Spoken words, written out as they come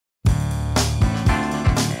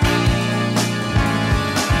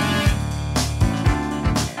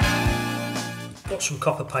got some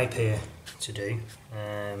copper pipe here to do.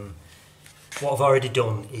 What I've already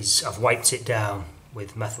done is I've wiped it down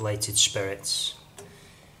with methylated spirits,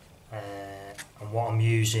 and what I'm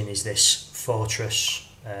using is this Fortress.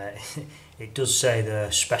 It does say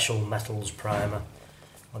the Special Metals Primer.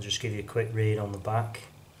 I'll just give you a quick read on the back.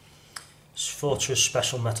 It's Fortress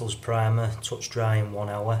Special Metals Primer, touch dry in 1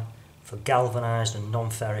 hour, for galvanised and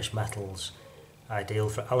non-ferrous metals, ideal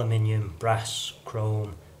for aluminium, brass,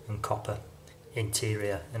 chrome and copper,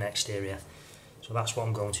 interior and exterior. So that's what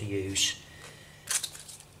I'm going to use.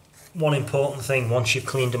 One important thing, once you've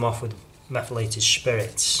cleaned them off with methylated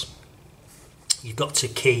spirits, you've got to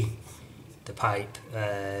key the pipe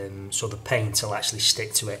so the paint will actually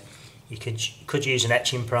stick to it. You could use an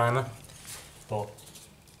etching primer, but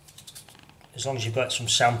as long as you've got some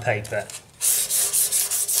sandpaper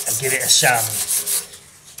and give it a sand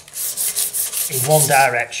in one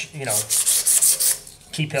direction, you know,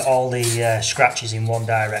 keep it all the scratches in one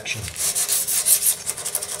direction.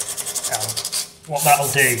 What that'll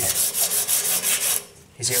do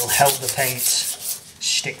is it'll help the paint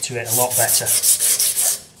stick to it a lot better.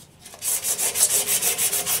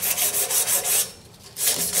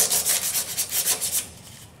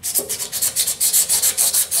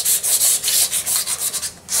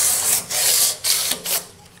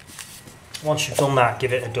 Once you've done that,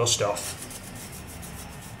 give it a dust off.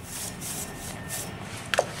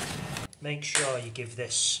 Make sure you give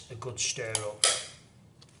this a good stir up.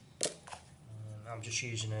 I'm just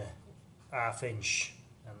using a 1/2 inch,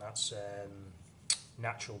 and that's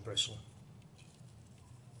natural bristle.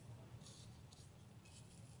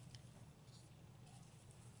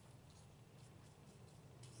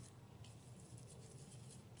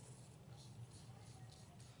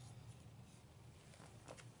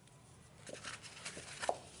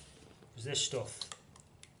 Because this stuff,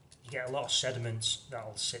 you get a lot of sediments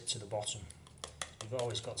that'll sit to the bottom. You've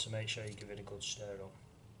always got to make sure you give it a good stir up.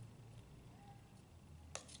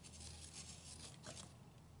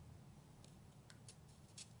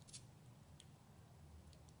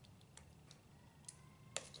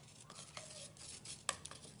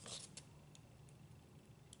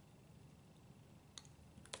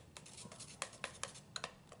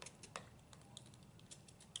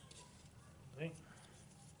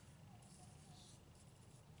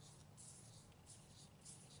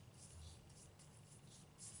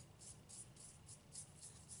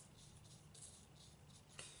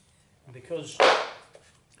 Because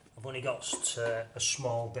I've only got a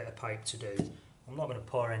small bit of pipe to do, I'm not going to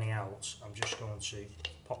pour any out. I'm just going to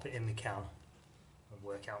pop it in the can and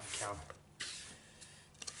work out the can.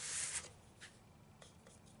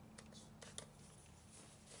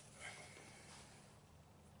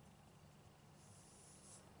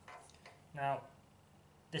 Now,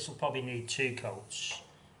 this will probably need 2 coats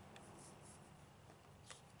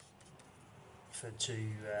to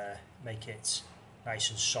make it nice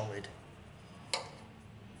and solid.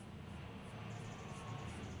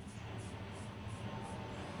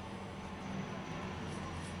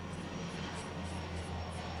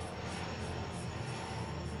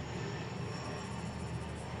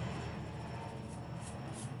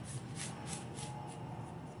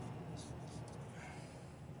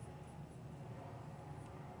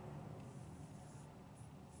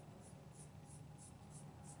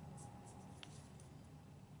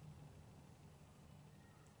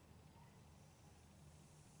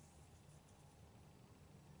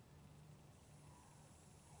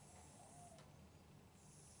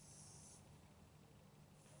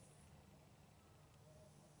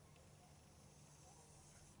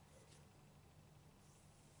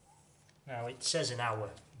 Now it says an hour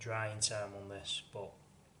drying time on this, but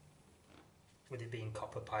with it being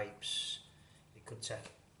copper pipes, it could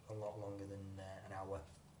take a lot longer than an hour.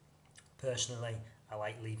 Personally, I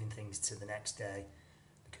like leaving things to the next day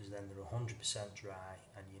because then they're 100% dry,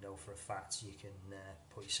 and you know for a fact you can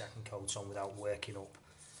put your second coat on without working up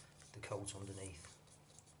the coat underneath.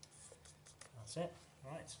 That's it.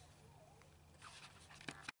 Right.